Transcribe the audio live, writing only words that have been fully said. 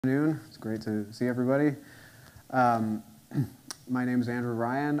Afternoon. It's great to see everybody. My name is Andrew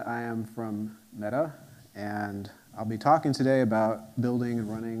Ryan. I am from Meta, and I'll be talking today about building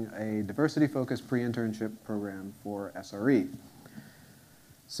and running a diversity-focused pre-internship program for SRE.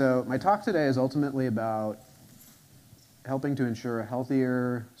 So my talk today is ultimately about helping to ensure a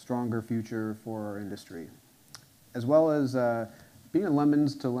healthier, stronger future for our industry, as well as being a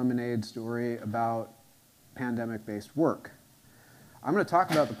lemons to lemonade story about pandemic-based work. I'm going to talk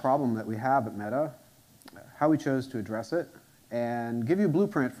about the problem that we have at Meta, how we chose to address it, and give you a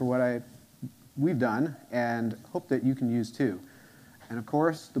blueprint for what we've done and hope that you can use too. And of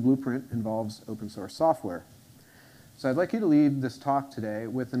course, the blueprint involves open source software. So I'd like you to leave this talk today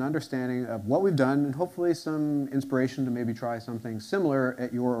with an understanding of what we've done and hopefully some inspiration to maybe try something similar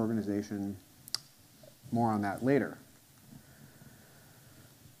at your organization. More on that later.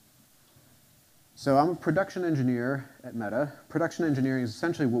 So I'm a production engineer at Meta. Production engineering is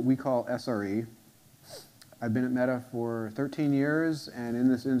essentially what we call SRE. I've been at Meta for 13 years and in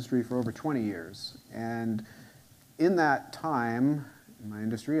this industry for over 20 years. And in that time, in my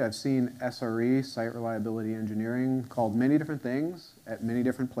industry, I've seen SRE, Site Reliability Engineering, called many different things at many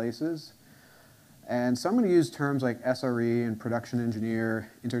different places. And so I'm going to use terms like SRE and production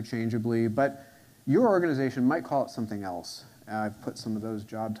engineer interchangeably, but your organization might call it something else. I've put some of those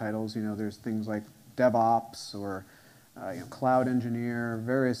job titles. There's things like DevOps or cloud engineer,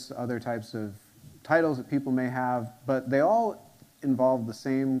 various other types of titles that people may have, but they all involve the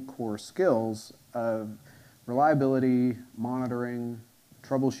same core skills of reliability, monitoring,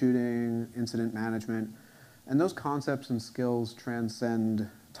 troubleshooting, incident management, and those concepts and skills transcend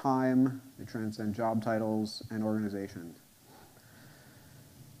time, they transcend job titles and organizations.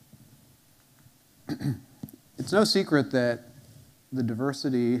 It's no secret that the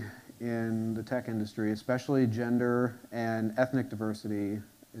diversity in the tech industry, especially gender and ethnic diversity,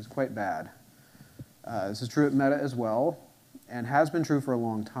 is quite bad. This is true at Meta as well, and has been true for a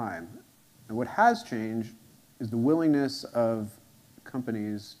long time. And what has changed is the willingness of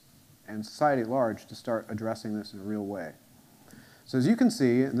companies and society at large to start addressing this in a real way. So as you can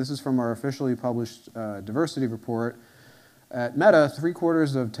see, and this is from our officially published diversity report, at Meta,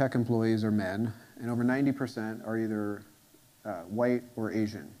 3/4 of tech employees are men, and over 90% are either white or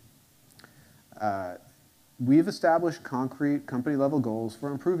Asian. We've established concrete company-level goals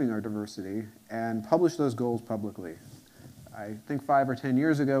for improving our diversity and published those goals publicly. I think 5 or 10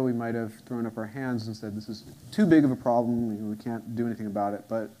 years ago, we might have thrown up our hands and said, this is too big of a problem, we can't do anything about it,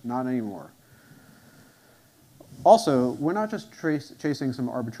 but not anymore. Also, we're not just chasing some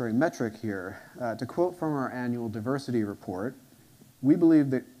arbitrary metric here. To quote from our annual diversity report, we believe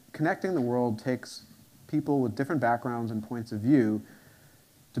that connecting the world takes people with different backgrounds and points of view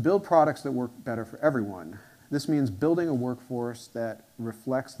to build products that work better for everyone. This means building a workforce that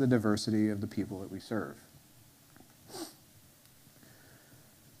reflects the diversity of the people that we serve.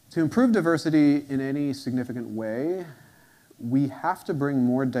 To improve diversity in any significant way, we have to bring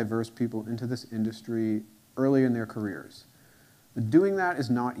more diverse people into this industry early in their careers. But doing that is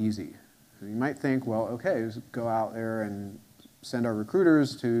not easy. You might think, well, okay, just go out there and send our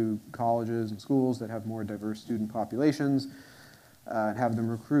recruiters to colleges and schools that have more diverse student populations and have them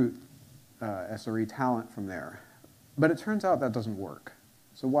recruit SRE talent from there. But it turns out that doesn't work.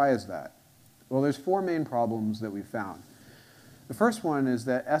 So why is that? Well, there's 4 main problems that we've found. The first one is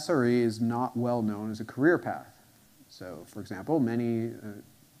that SRE is not well known as a career path. So, for example, many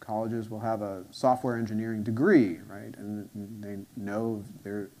colleges will have a software engineering degree, right? And they know if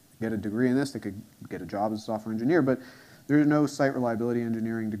they get a degree in this, they could get a job as a software engineer, but there's no site reliability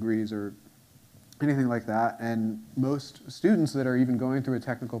engineering degrees or anything like that, and most students that are even going through a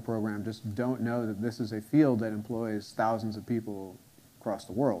technical program just don't know that this is a field that employs thousands of people across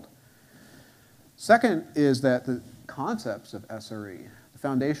the world. Second is that the concepts of SRE, the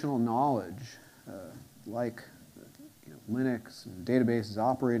foundational knowledge, like Linux and databases,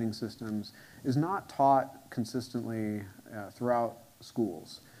 operating systems, is not taught consistently throughout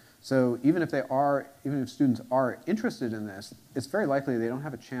schools. So even if students are interested in this, it's very likely they don't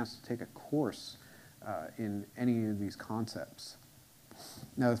have a chance to take a course in any of these concepts.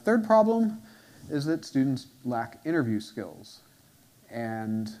 Now, the third problem is that students lack interview skills.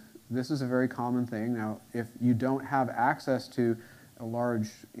 And this is a very common thing. Now, if you don't have access to a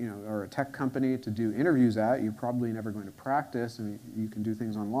large, or a tech company to do interviews at, you're probably never going to practice. I mean, you can do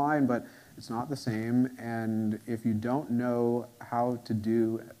things online, but it's not the same. And if you don't know how to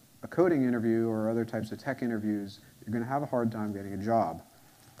do a coding interview or other types of tech interviews, you're going to have a hard time getting a job.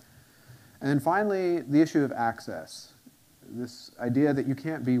 And then finally, the issue of access. This idea that you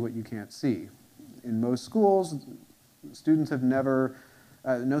can't be what you can't see. In most schools, students have never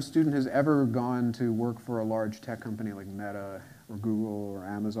No student has ever gone to work for a large tech company like Meta or Google or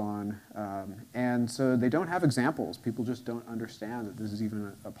Amazon. And so they don't have examples. People just don't understand that this is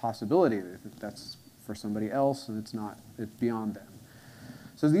even a possibility. They think that's for somebody else and it's beyond them.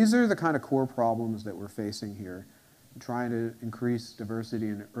 So these are the kind of core problems that we're facing here, trying to increase diversity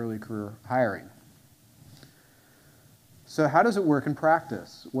in early career hiring. So how does it work in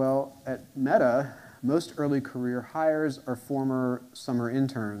practice? Well, at Meta, most early career hires are former summer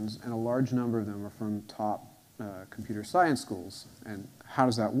interns, and a large number of them are from top computer science schools. And how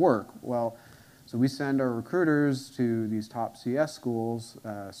does that work? Well, so we send our recruiters to these top CS schools.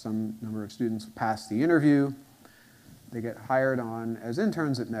 Some number of students pass the interview. They get hired on as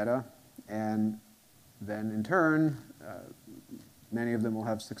interns at Meta, and then in turn, many of them will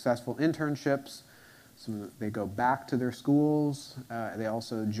have successful internships. So they go back to their schools. They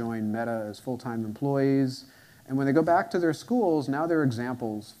also join Meta as full-time employees. And when they go back to their schools, now they're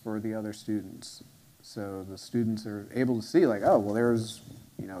examples for the other students. So the students are able to see, like, oh, well, there's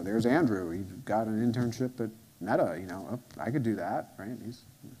Andrew. He got an internship at Meta. Oh, I could do that, right?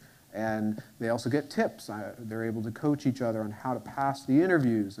 And they also get tips. They're able to coach each other on how to pass the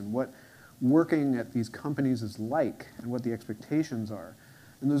interviews and what working at these companies is like and what the expectations are.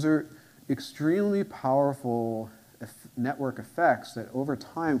 And those are extremely powerful network effects that over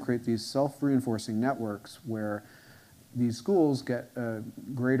time create these self-reinforcing networks where these schools get a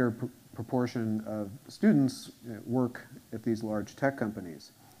greater proportion of students work at these large tech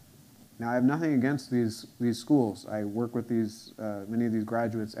companies. Now, I have nothing against these schools. I work with many of these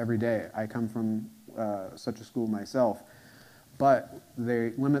graduates every day. I come from such a school myself. But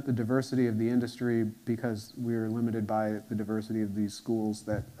they limit the diversity of the industry because we are limited by the diversity of these schools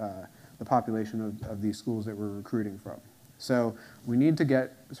the population of these schools that we're recruiting from. So we need to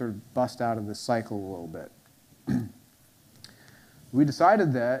bust out of this cycle a little bit. We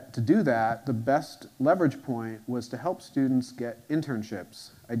decided that to do that, the best leverage point was to help students get internships,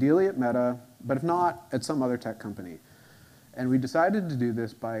 ideally at Meta, but if not, at some other tech company. And we decided to do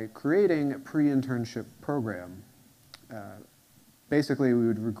this by creating a pre-internship program. Basically, we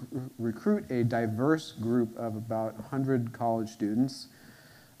would recruit a diverse group of about 100 college students,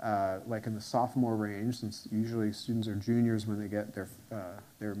 like in the sophomore range, since usually students are juniors when they get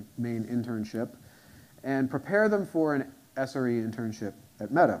their main internship, and prepare them for an SRE internship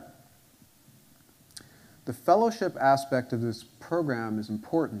at Meta. The fellowship aspect of this program is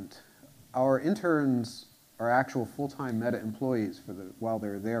important. Our interns are actual full-time Meta employees while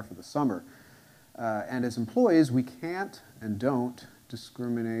they're there for the summer. And as employees, we can't and don't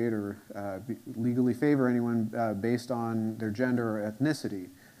discriminate or legally favor anyone based on their gender or ethnicity.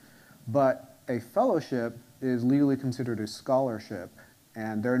 But a fellowship is legally considered a scholarship,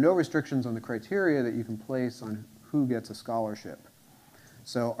 and there are no restrictions on the criteria that you can place on who gets a scholarship.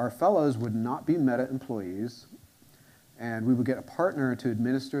 So our fellows would not be Meta employees, and we would get a partner to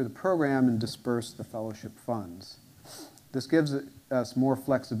administer the program and disperse the fellowship funds. This gives us more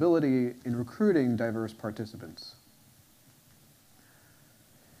flexibility in recruiting diverse participants.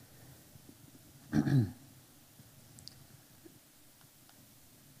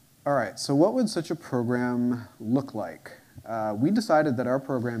 All right, so what would such a program look like? We decided that our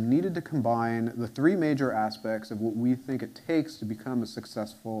program needed to combine the three major aspects of what we think it takes to become a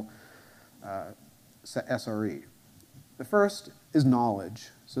successful SRE. The first is knowledge,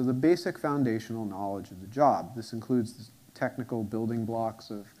 so the basic foundational knowledge of the job. This includes the technical building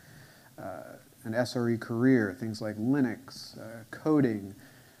blocks of an SRE career, things like Linux, coding,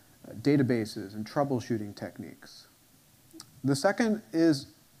 databases, and troubleshooting techniques. The second is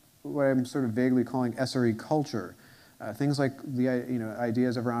what I'm sort of vaguely calling SRE culture. Things like the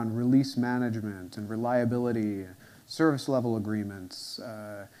ideas around release management and reliability, service level agreements,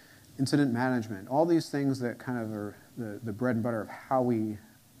 incident management, all these things that kind of are the bread and butter of how we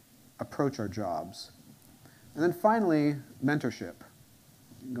approach our jobs. And then finally, mentorship.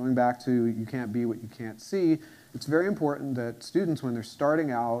 Going back to you can't be what you can't see, it's very important that students, when they're starting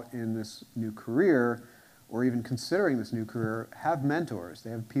out in this new career, or even considering this new career, have mentors.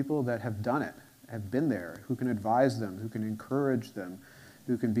 They have people that have done it, have been there, who can advise them, who can encourage them,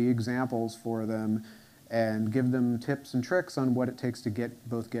 who can be examples for them, and give them tips and tricks on what it takes to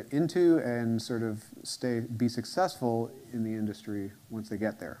both get into and sort of be successful in the industry once they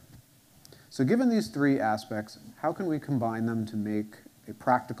get there. So given these three aspects, how can we combine them to make a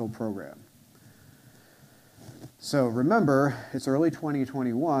practical program? So remember, it's early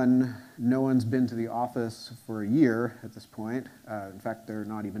 2021. No one's been to the office for a year at this point. In fact, they're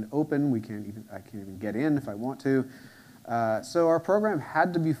not even open. I can't even get in if I want to. So our program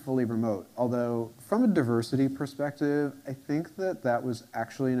had to be fully remote, although from a diversity perspective, I think that that was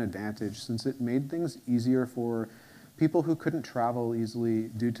actually an advantage since it made things easier for people who couldn't travel easily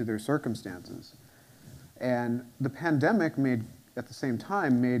due to their circumstances. And the pandemic at the same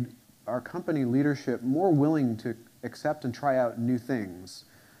time, made our company leadership more willing to accept and try out new things.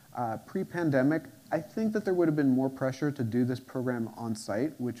 Pre-pandemic, I think that there would have been more pressure to do this program on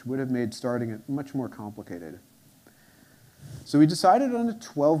site, which would have made starting it much more complicated. So we decided on a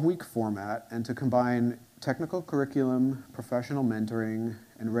 12-week format and to combine technical curriculum, professional mentoring,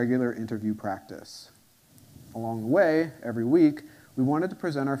 and regular interview practice. Along the way, every week, we wanted to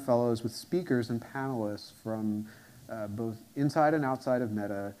present our fellows with speakers and panelists from both inside and outside of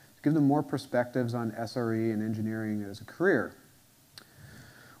Meta to give them more perspectives on SRE and engineering as a career.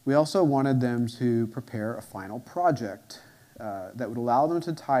 We also wanted them to prepare a final project that would allow them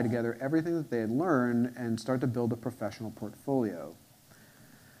to tie together everything that they had learned and start to build a professional portfolio.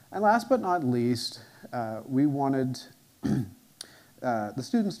 And last but not least, we wanted the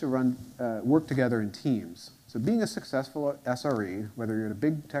students to work together in teams. So being a successful SRE, whether you're at a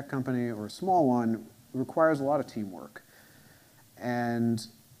big tech company or a small one, requires a lot of teamwork. And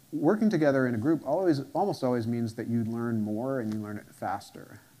working together in a group almost always means that you learn more and you learn it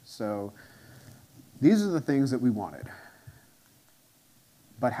faster. So these are the things that we wanted.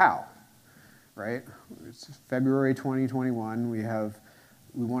 But how, right? It's February 2021.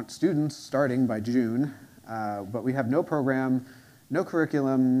 We want students starting by June, but we have no program, no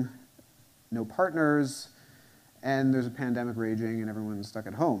curriculum, no partners, and there's a pandemic raging and everyone's stuck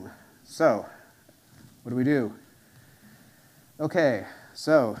at home. So what do we do? Okay,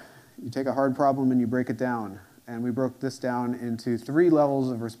 so you take a hard problem and you break it down. And we broke this down into 3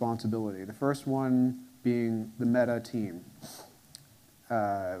 levels of responsibility. The first one being the Meta team.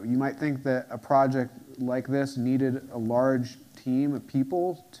 You might think that a project like this needed a large team of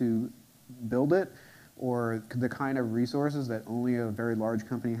people to build it, or the kind of resources that only a very large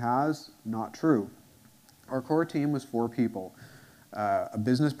company has. Not true. Our core team was 4 people. A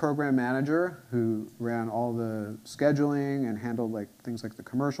business program manager who ran all the scheduling and handled things like the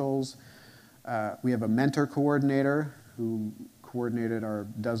commercials. We have a mentor coordinator who coordinated our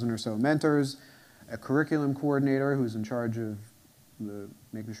dozen or so mentors, a curriculum coordinator who's in charge of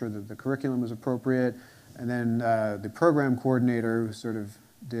making sure that the curriculum was appropriate, and then the program coordinator who sort of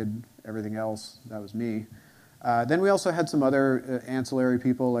did everything else. That was me. Then we also had some other ancillary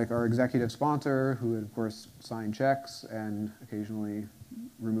people, like our executive sponsor, who would, of course, sign checks and occasionally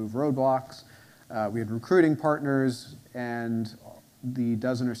remove roadblocks. We had recruiting partners and the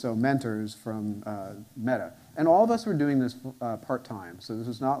dozen or so mentors from Meta. And all of us were doing this part-time, so this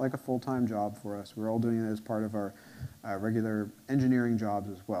was not like a full-time job for us. We're all doing it as part of our regular engineering jobs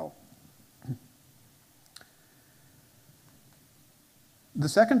as well. The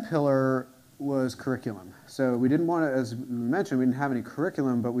second pillar was curriculum. So we didn't want to, as we mentioned, we didn't have any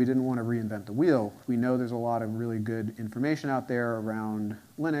curriculum, but we didn't want to reinvent the wheel. We know there's a lot of really good information out there around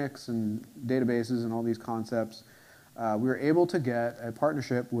Linux and databases and all these concepts. We were able to get a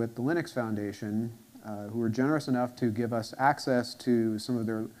partnership with the Linux Foundation, who were generous enough to give us access to some of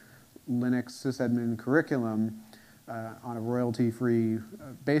their Linux sysadmin curriculum on a royalty-free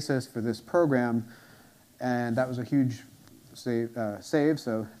basis for this program. And that was a huge save,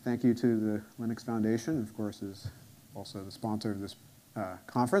 so thank you to the Linux Foundation, of course, is also the sponsor of this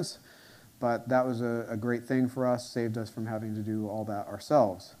conference. But that was a great thing for us, saved us from having to do all that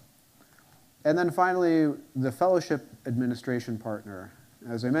ourselves. And then finally, the fellowship administration partner.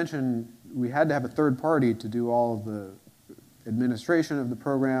 As I mentioned, we had to have a third party to do all of the administration of the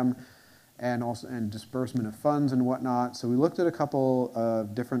program and disbursement of funds and whatnot. So we looked at a couple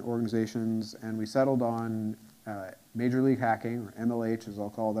of different organizations and we settled on Major League Hacking, or MLH as I'll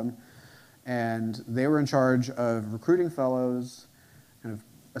call them. And they were in charge of recruiting fellows, kind of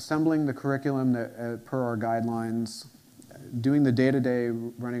assembling the curriculum that, per our guidelines, doing the day-to-day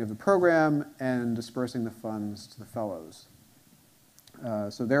running of the program, and dispersing the funds to the fellows.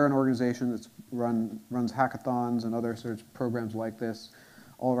 So they're an organization that runs hackathons and other sorts of programs like this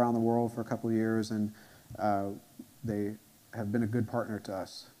all around the world for a couple of years, and they have been a good partner to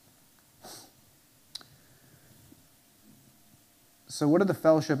us. So what did the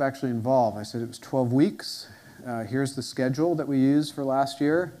fellowship actually involve? I said it was 12 weeks. Here's the schedule that we used for last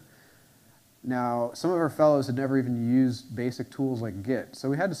year. Now, some of our fellows had never even used basic tools like Git, so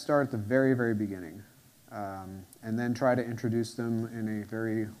we had to start at the very, very beginning, and then try to introduce them in a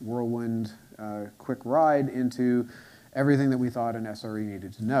very whirlwind, quick ride into everything that we thought an SRE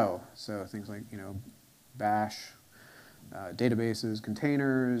needed to know. So things like, Bash, databases,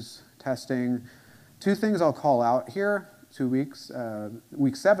 containers, testing. 2 things I'll call out here. 2 weeks.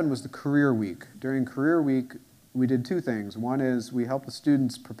 Week 7 was the career week. During career week, we did 2 things. One is we helped the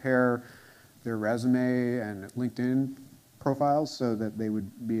students prepare their resume and LinkedIn profiles so that they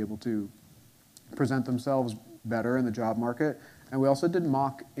would be able to present themselves better in the job market. And we also did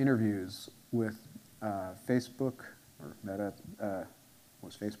mock interviews with Facebook, or Meta,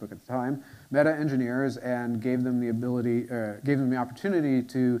 was Facebook at the time, Meta engineers, and gave them the opportunity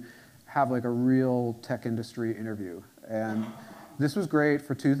to have like a real tech industry interview. And this was great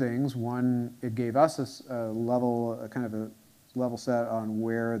for 2 things. One, it gave us a kind of a level set on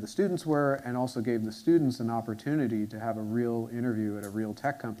where the students were, and also gave the students an opportunity to have a real interview at a real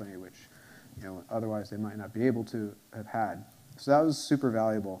tech company, which otherwise they might not be able to have had. So that was super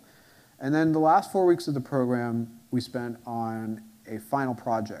valuable. And then the last 4 weeks of the program we spent on a final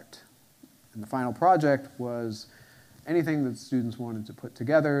project. And the final project was anything that students wanted to put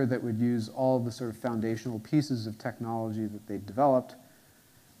together that would use all of the sort of foundational pieces of technology that they developed.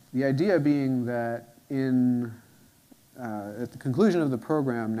 The idea being that at the conclusion of the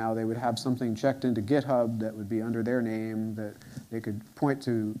program, now they would have something checked into GitHub that would be under their name, that they could point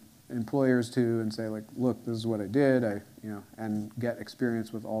to employers to and say, like, look, this is what I did, and get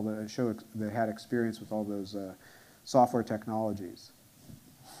experience with all they had experience with all those software technologies.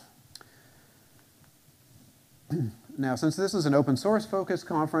 Now, since this is an open source focused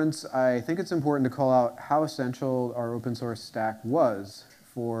conference, I think it's important to call out how essential our open source stack was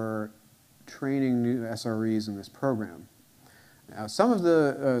for training new SREs in this program. Now, some of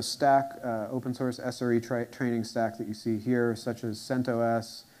the open source SRE training stack that you see here, such as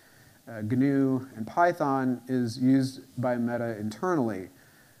CentOS, GNU, and Python, is used by Meta internally.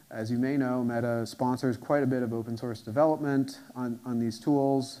 As you may know, Meta sponsors quite a bit of open source development on these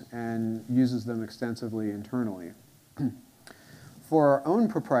tools and uses them extensively internally. For our own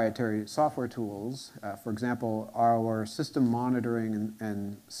proprietary software tools, for example, our system monitoring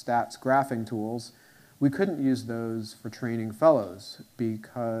and stats graphing tools, we couldn't use those for training fellows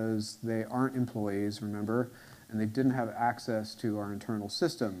because they aren't employees, remember, and they didn't have access to our internal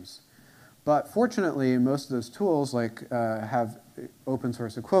systems. But fortunately, most of those tools have open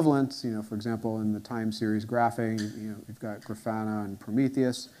source equivalents. For example, in the time series graphing, you've got Grafana and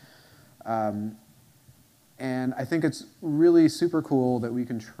Prometheus. And I think it's really super cool that we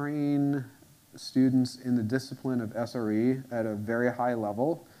can train students in the discipline of SRE at a very high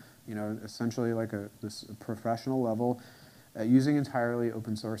level, essentially like this professional level, using entirely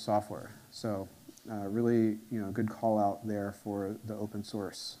open source software. So really, good call out there for the open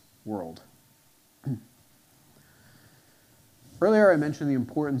source world. Earlier I mentioned the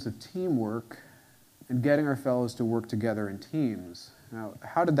importance of teamwork and getting our fellows to work together in teams. Now,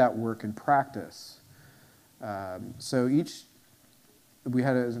 how did that work in practice? So if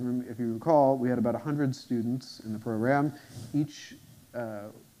you recall, we had about 100 students in the program. We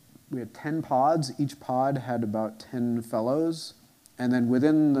had 10 pods. Each pod had about 10 fellows. And then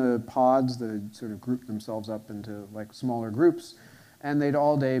within the pods, they sort of grouped themselves up into like smaller groups. And they'd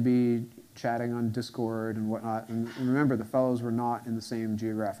all day be chatting on Discord and whatnot. And remember, the fellows were not in the same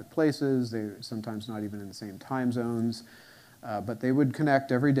geographic places. They were sometimes not even in the same time zones. But they would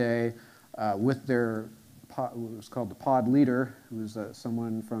connect every day with their what was called the pod leader, who was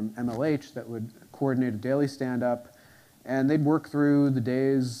someone from MLH that would coordinate a daily stand-up. And they'd work through the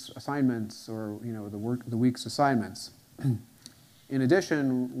day's assignments or the week's assignments. In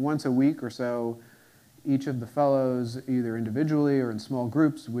addition, once a week or so, each of the fellows, either individually or in small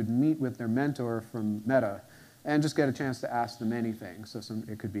groups, would meet with their mentor from Meta and just get a chance to ask them anything. So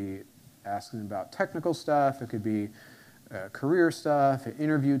it could be asking about technical stuff, it could be career stuff,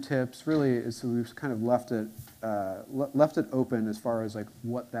 interview tips. Really, so we've kind of left it open as far as like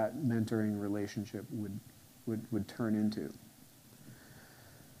what that mentoring relationship would turn into.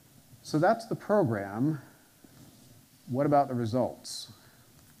 So that's the program. What about the results?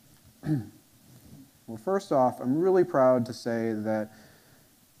 Well, first off, I'm really proud to say that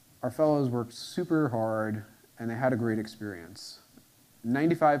our fellows worked super hard and they had a great experience.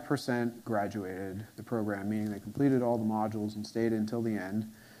 95% graduated the program, meaning they completed all the modules and stayed until the end.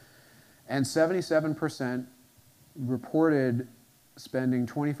 And 77% reported spending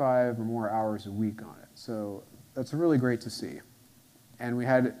 25 or more hours a week on it. So that's really great to see. And we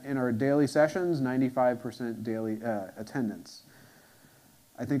had, in our daily sessions, 95% daily attendance.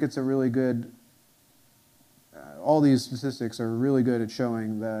 I think it's a really good, all these statistics are really good at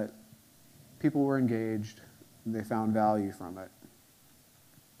showing that people were engaged and they found value from it.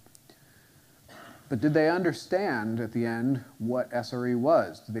 But did they understand at the end what SRE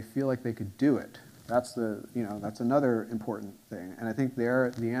was? Did they feel like they could do it? That's another important thing. And I think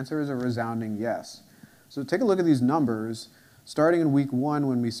the answer is a resounding yes. So take a look at these numbers, starting in week 1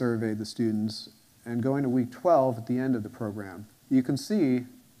 when we surveyed the students, and going to week 12 at the end of the program. You can see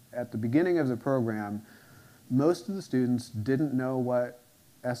at the beginning of the program, most of the students didn't know what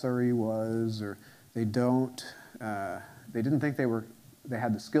SRE was, or they didn't think they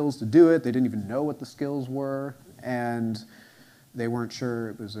had the skills to do it. They didn't even know what the skills were, and they weren't sure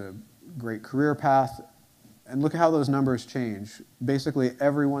it was a great career path. And look at how those numbers change. Basically,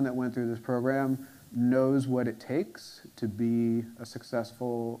 everyone that went through this program knows what it takes to be a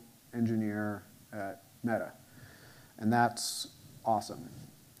successful engineer at Meta. And that's awesome.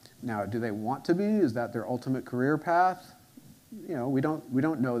 Now, do they want to be? Is that their ultimate career path? You know, we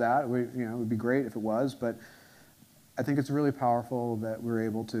don't know that. It would be great if it was, but I think it's really powerful that we're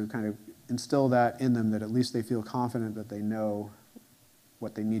able to kind of instill that in them, that at least they feel confident that they know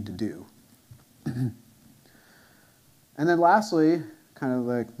what they need to do. And then lastly, kind of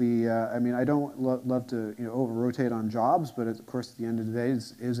like the, I mean, I don't love to over-rotate on jobs, but of course at the end of the day,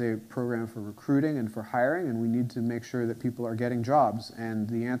 is a program for recruiting and for hiring, and we need to make sure that people are getting jobs. And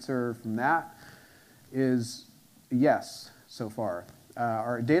the answer from that is yes, so far.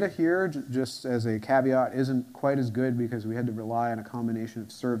 Our data here, just as a caveat, isn't quite as good because we had to rely on a combination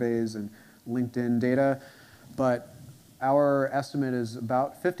of surveys and LinkedIn data, but our estimate is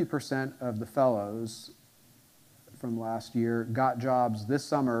about 50% of the fellows from last year got jobs this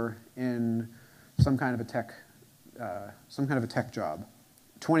summer in some kind of a tech job.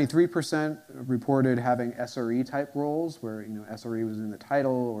 23% reported having SRE type roles, where SRE was in the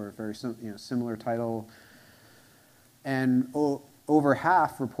title or a very similar title, and over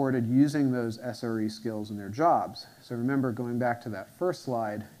half reported using those SRE skills in their jobs. So remember, going back to that first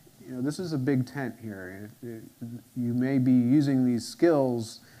slide, this is a big tent here. You may be using these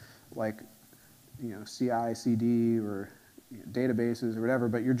skills like CI, CD, or databases or whatever,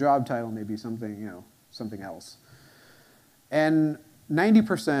 but your job title may be something, something else. And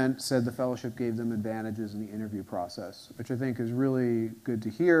 90% said the fellowship gave them advantages in the interview process, which I think is really good to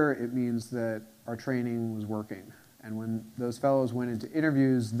hear. It means that our training was working. And when those fellows went into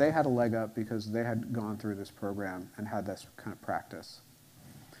interviews, they had a leg up because they had gone through this program and had this kind of practice.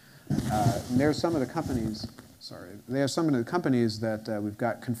 There's some of the companies, that we've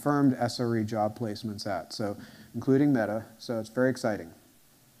got confirmed SRE job placements at, so including Meta, so it's very exciting.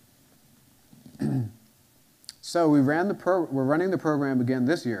 So we're running the program again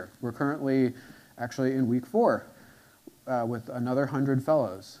this year. We're currently actually in week 4 with another 100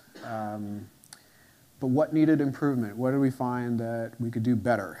 fellows. But what needed improvement? What did we find that we could do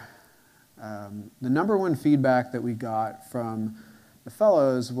better? The number one feedback that we got from the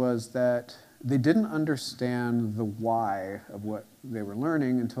fellows was that they didn't understand the why of what they were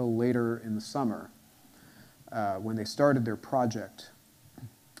learning until later in the summer when they started their project.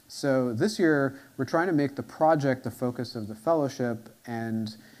 So this year, we're trying to make the project the focus of the fellowship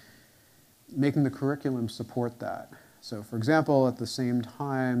and making the curriculum support that. So for example, at the same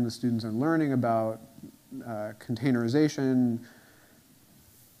time, the students are learning about containerization.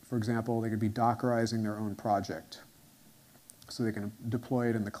 For example, they could be Dockerizing their own project so they can deploy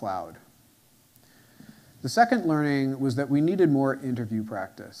it in the cloud. The second learning was that we needed more interview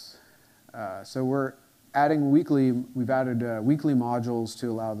practice. So we've added weekly modules to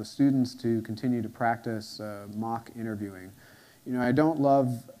allow the students to continue to practice mock interviewing. I don't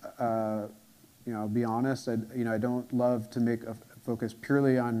love, I'll be honest, I don't love to make a focus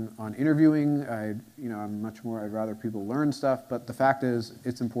purely on interviewing. I'd rather people learn stuff, but the fact is,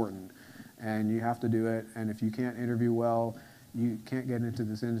 it's important, and you have to do it, and if you can't interview well, you can't get into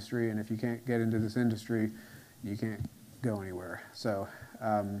this industry, and if you can't get into this industry, you can't go anywhere. So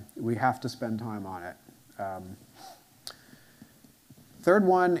we have to spend time on it. Third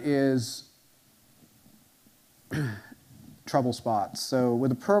one is trouble spots. So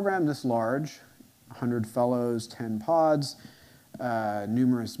with a program this large, 100 fellows, 10 pods,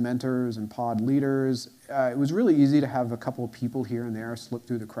 numerous mentors and pod leaders, it was really easy to have a couple of people here and there slip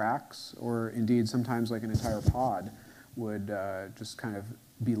through the cracks, or indeed sometimes like an entire pod would just kind of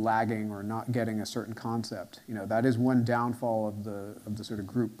be lagging or not getting a certain concept. That is one downfall of the sort of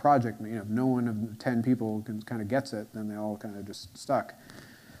group project. If no one of the 10 people kind of gets it, then they all kind of just stuck.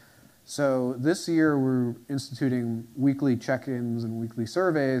 So this year we're instituting weekly check-ins and weekly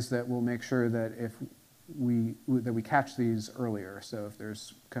surveys that will make sure that we catch these earlier. So if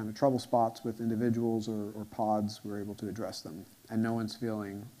there's kind of trouble spots with individuals or pods, we're able to address them, and no one's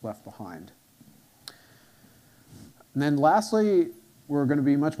feeling left behind. And then lastly, we're going to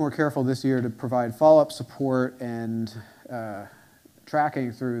be much more careful this year to provide follow-up support and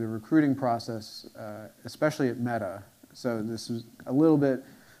tracking through the recruiting process, especially at Meta. So this is a little bit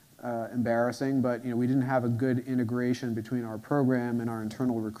embarrassing, but we didn't have a good integration between our program and our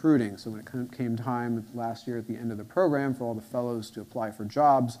internal recruiting. So when it came time last year at the end of the program for all the fellows to apply for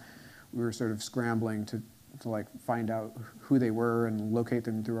jobs, we were sort of scrambling to like find out who they were and locate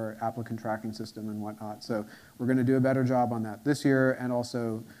them through our applicant tracking system and whatnot. So we're going to do a better job on that this year, and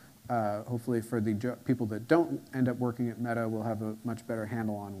also hopefully for the people that don't end up working at Meta, we'll have a much better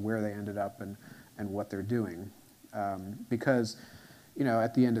handle on where they ended up and what they're doing. Because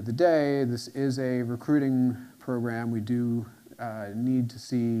at the end of the day, this is a recruiting program. We do need to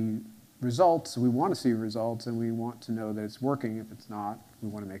see results. We want to see results, and we want to know that it's working. If it's not, we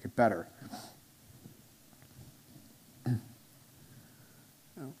want to make it better.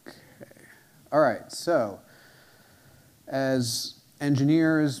 Okay. All right, so as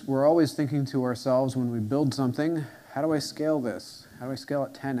engineers, we're always thinking to ourselves when we build something, how do I scale this? How do I scale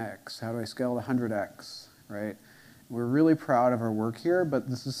it 10x? How do I scale it 100x, right? We're really proud of our work here, but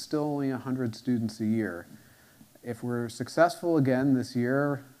this is still only 100 students a year. If we're successful again this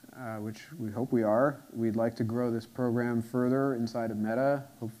year, which we hope we are, we'd like to grow this program further inside of Meta,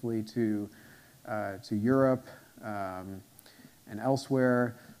 hopefully to Europe and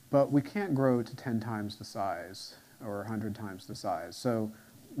elsewhere, but we can't grow to 10 times the size or 100 times the size. So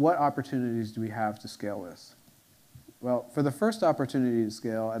what opportunities do we have to scale this? Well, for the first opportunity to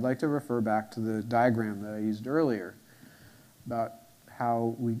scale, I'd like to refer back to the diagram that I used earlier about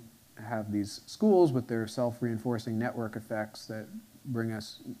how we have these schools with their self-reinforcing network effects that bring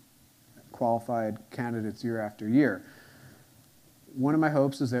us qualified candidates year after year. One of my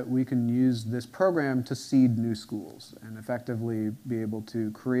hopes is that we can use this program to seed new schools and effectively be able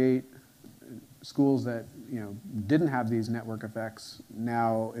to create schools that didn't have these network effects.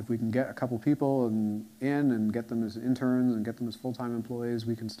 Now, if we can get a couple people in and get them as interns and get them as full-time employees,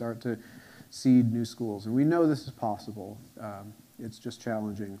 we can start to seed new schools. And we know this is possible. It's just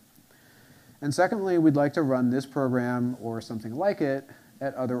challenging. And secondly, we'd like to run this program or something like it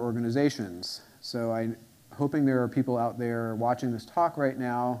at other organizations. So I'm hoping there are people out there watching this talk right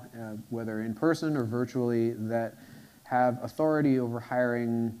now, whether in person or virtually, that have authority over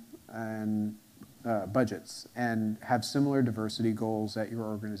hiring and budgets and have similar diversity goals at your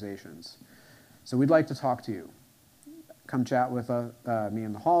organizations. So we'd like to talk to you. Come chat with me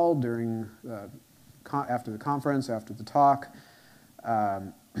in the hall during after the conference, after the talk.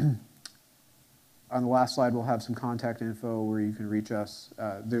 On the last slide, we'll have some contact info where you can reach us.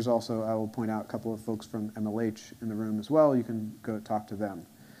 There's also, I will point out, a couple of folks from MLH in the room as well. You can go talk to them.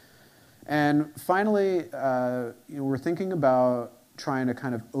 And finally, we're thinking about trying to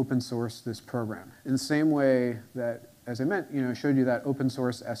kind of open source this program in the same way that, as I showed you that open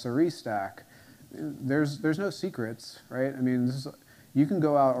source SRE stack. There's no secrets, right? I mean, you can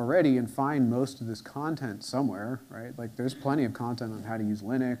go out already and find most of this content somewhere, right? Like there's plenty of content on how to use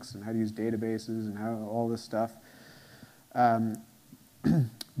Linux and how to use databases and how all this stuff.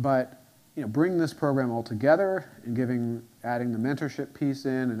 But bring this program all together and adding the mentorship piece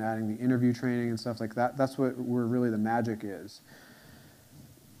in and adding the interview training and stuff like that. That's where really the magic is.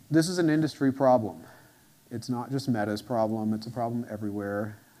 This is an industry problem. It's not just Meta's problem. It's a problem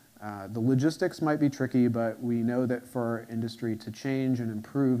everywhere. The logistics might be tricky, but we know that for our industry to change and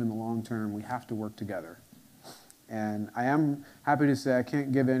improve in the long term, we have to work together. And I am happy to say, I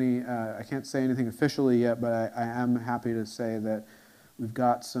can't say anything officially yet, but I am happy to say that we've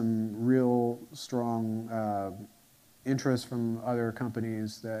got some real strong interest from other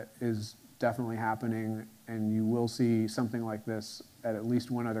companies that is definitely happening, and you will see something like this at least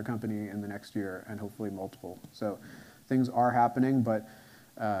one other company in the next year, and hopefully multiple. So things are happening, but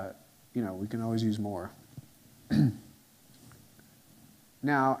we can always use more.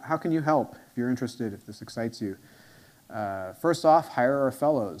 Now, how can you help if you're interested, if this excites you? First off, hire our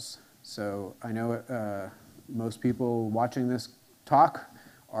fellows. So I know most people watching this talk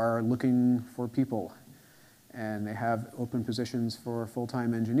are looking for people, and they have open positions for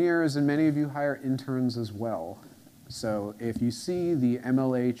full-time engineers, and many of you hire interns as well. So if you see the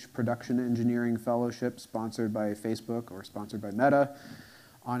MLH Production Engineering Fellowship sponsored by Facebook or sponsored by Meta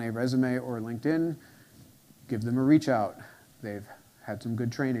on a resume or LinkedIn, give them a reach out. They've had some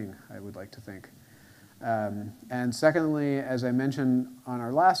good training, I would like to think. And secondly, as I mentioned on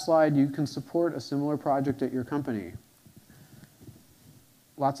our last slide, you can support a similar project at your company.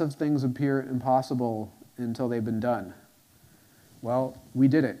 Lots of things appear impossible until they've been done. Well, we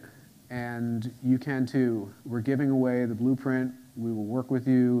did it, and you can too. We're giving away the blueprint. We will work with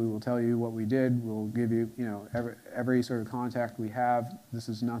you. We will tell you what we did. We'll give you, every sort of contact we have. This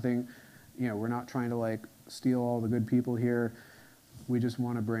is nothing, we're not trying to steal all the good people here. We just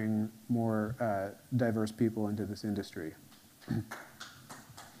want to bring more diverse people into this industry.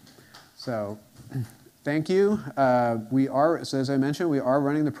 So thank you. So as I mentioned, we are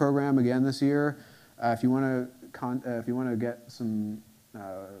running the program again this year. If you want to get some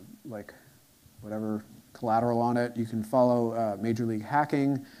like whatever collateral on it, you can follow Major League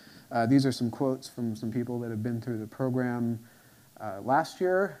Hacking. These are some quotes from some people that have been through the program last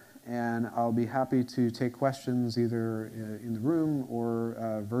year, and I'll be happy to take questions either in the room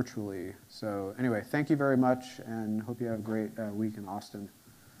or virtually. So anyway, thank you very much, and hope you have a great week in Austin.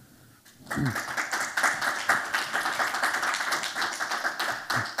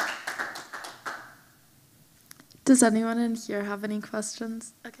 Does anyone in here have any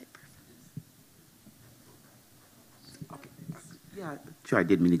questions? Okay, perfect. Yeah, sure, I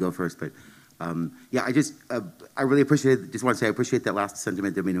didn't mean to go first, but yeah, I really appreciate, just want to say I appreciate that last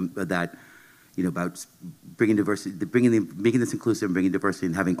sentiment, I mean, that, you know, about bringing diversity, making this inclusive and bringing diversity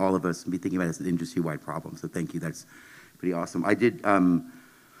and having all of us be thinking about it as an industry-wide problem. So thank you, that's pretty awesome. I did,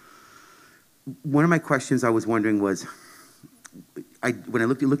 one of my questions I was wondering was, when I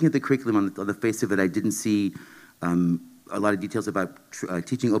looking at the curriculum on the face of it, I didn't see a lot of details about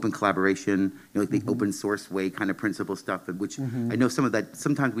teaching open collaboration, you know, like the open source way kind of principle stuff, which I know some of that,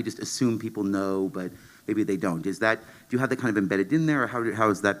 sometimes we just assume people know, but maybe they don't. Is that, do you have that kind of embedded in there, or how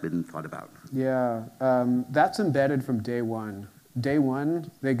has that been thought about? Yeah, that's embedded from day one. Day one,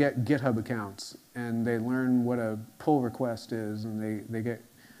 they get GitHub accounts, and they learn what a pull request is, and they get,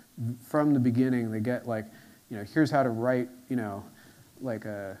 from the beginning, they get like, you know, here's how to write, you know, like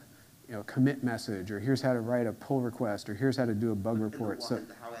a, you know, commit message, or here's how to write a pull request, or here's how to do a bug report. The so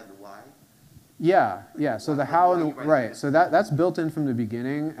how and the why? Yeah. So the how and the right. So that's built in from the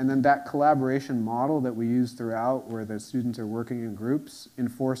beginning, and then that collaboration model that we use throughout, where the students are working in groups,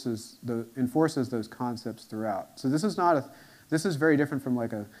 enforces those concepts throughout. So this is very different from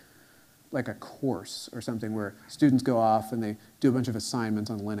like a course or something where students go off and they do a bunch of assignments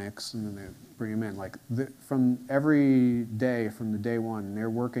on Linux and then they bring them in. Like from every day, from the day one, they're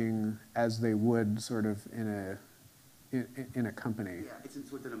working as they would sort of in a company. Yeah, it's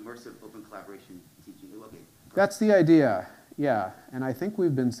sort of an immersive open collaboration teaching. Okay. That's the idea, yeah. And I think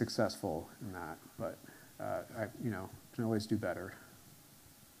we've been successful in that, but you know, can always do better.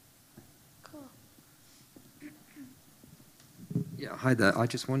 Cool. Yeah, hi there. I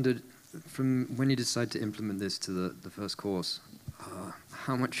just wondered, from when you decided to implement this to the first course,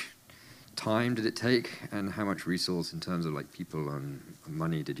 how much time did it take, and how much resource in terms of like people and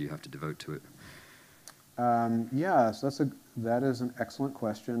money did you have to devote to it? Yeah, so that is an excellent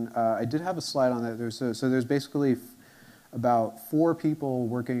question. I did have a slide on that. There's basically about 4 people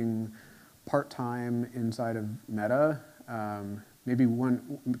working part-time inside of Meta. Maybe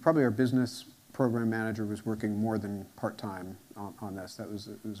probably our business program manager was working more than part-time on this. It was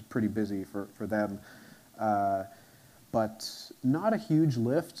pretty busy for them. But not a huge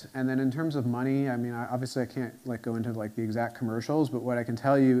lift. And then in terms of money, I mean, obviously I can't like go into like the exact commercials, but what I can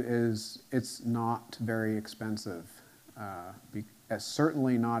tell you is it's not very expensive.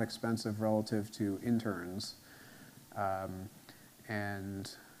 Certainly not expensive relative to interns.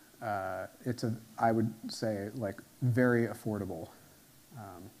 It's I would say, like very affordable.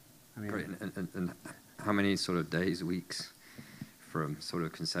 I mean, Great. And how many sort of days, weeks, from sort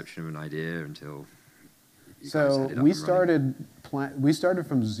of conception of an idea until you guys had it up we and started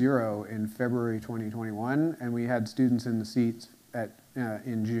from 0 in February 2021, and we had students in the seats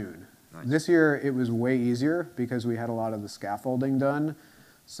in June. Nice. This year it was way easier because we had a lot of the scaffolding done.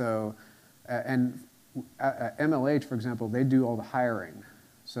 So, and at MLH, for example, they do all the hiring.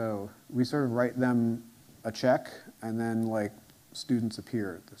 So we sort of write them a check, and then like students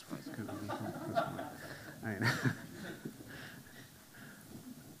appear at this point. I mean,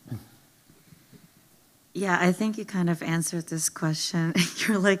 yeah, I think you kind of answered this question.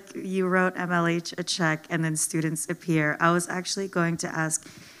 You're like, you wrote MLH a check and then students appear. I was actually going to ask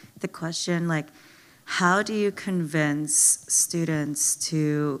the question, like, how do you convince students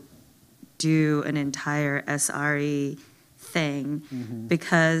to do an entire SRE thing? Mm-hmm.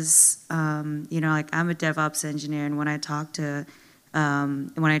 Because, you know, like I'm a DevOps engineer, and when I talk to,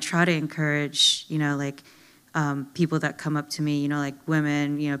 when I try to encourage, you know, like people that come up to me, you know, like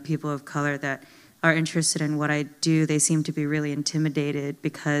women, you know, people of color that are interested in what I do, they seem to be really intimidated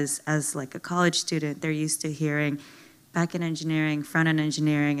because as like a college student, they're used to hearing back-end engineering, front-end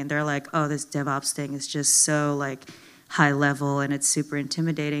engineering, and they're like, oh, this DevOps thing is just so like high level and it's super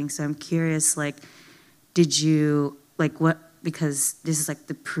intimidating. So I'm curious, like, did you, like what, because this is like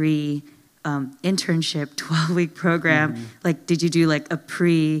the pre-internship 12-week program, like did you do like a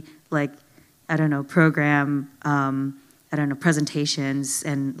like, I don't know, program, I don't know, presentations,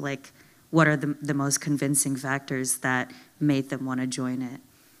 and like, what are the most convincing factors that made them want to join it?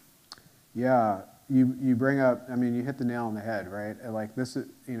 Yeah, you bring up, I mean, you hit the nail on the head, right? Like this is,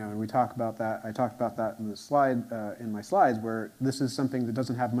 you know, and we talk about that, I talked about that in the slide, in my slides, where this is something that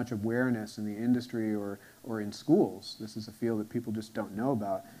doesn't have much awareness in the industry or in schools. This is a field that people just don't know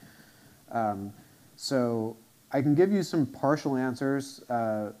about. So I can give you some partial answers.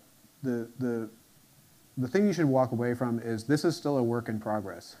 The thing you should walk away from is this is still a work in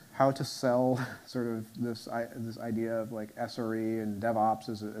progress. How to sell sort of this idea of like SRE and DevOps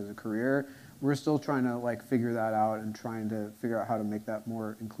as a career, we're still trying to like figure that out and trying to figure out how to make that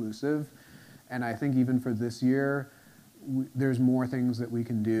more inclusive. And I think even for this year, there's more things that we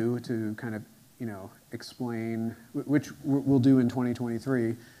can do to kind of, you know, explain, which we'll do in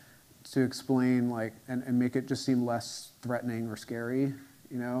 2023, to explain like, and make it just seem less threatening or scary,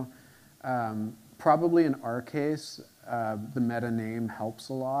 you know. Probably in our case, the Meta name helps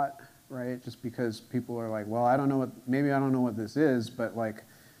a lot, right? Just because people are like, well, I don't know what, maybe I don't know what this is, but like,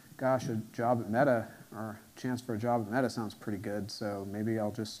 gosh, a job at Meta or a chance for a job at Meta sounds pretty good. So maybe I'll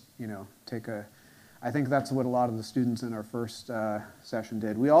just, you know, I think that's what a lot of the students in our first session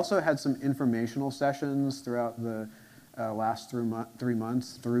did. We also had some informational sessions throughout the last 3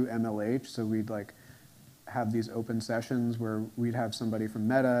 months through MLH. So we'd like have these open sessions where we'd have somebody from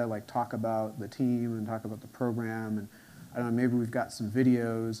Meta like talk about the team and talk about the program, and I don't know, maybe we've got some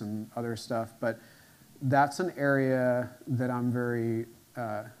videos and other stuff, but that's an area that I'm very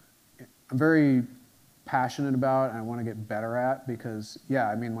passionate about and I want to get better at, because yeah,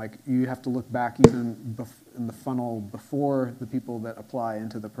 I mean, like you have to look back even in the funnel before the people that apply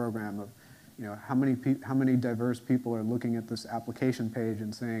into the program of, you know, how many diverse people are looking at this application page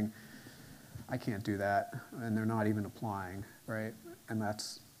and saying, I can't do that, and they're not even applying, right? And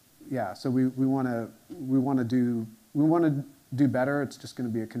that's, yeah. So we want to do better. It's just going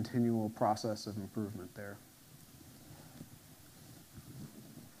to be a continual process of improvement there.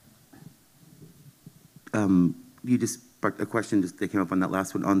 You just sparked a question that came up on that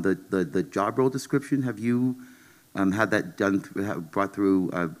last one on the job role description. Have you had that done brought through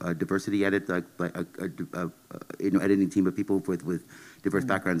a diversity edit, like you know, editing team of people with diverse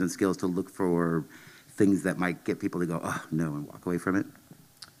backgrounds and skills to look for things that might get people to go, oh no, and walk away from it?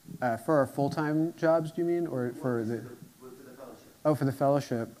 For our full-time jobs, do you mean, or for the fellowship? Oh, for the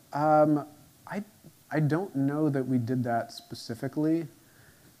fellowship. I don't know that we did that specifically.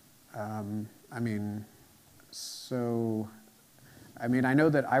 I mean, so. I mean, I know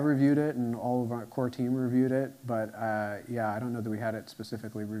that I reviewed it and all of our core team reviewed it, but yeah, I don't know that we had it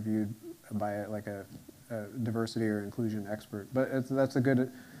specifically reviewed by like a diversity or inclusion expert. But that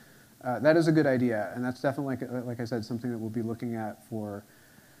is a good idea, and that's definitely, like I said, something that we'll be looking at for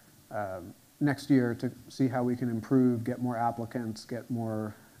next year to see how we can improve, get more applicants, get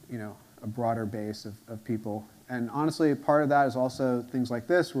more, you know, a broader base of people. And honestly, part of that is also things like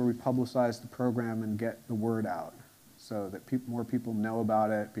this, where we publicize the program and get the word out, so that more people know about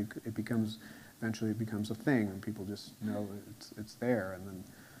it. Eventually it becomes a thing, and people just know it's there, and then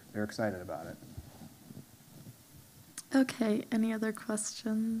they're excited about it. Okay, any other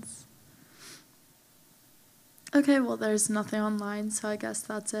questions? Okay, well, there's nothing online, so I guess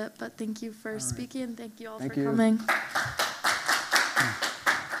that's it. But thank you for speaking, and thank you all for coming.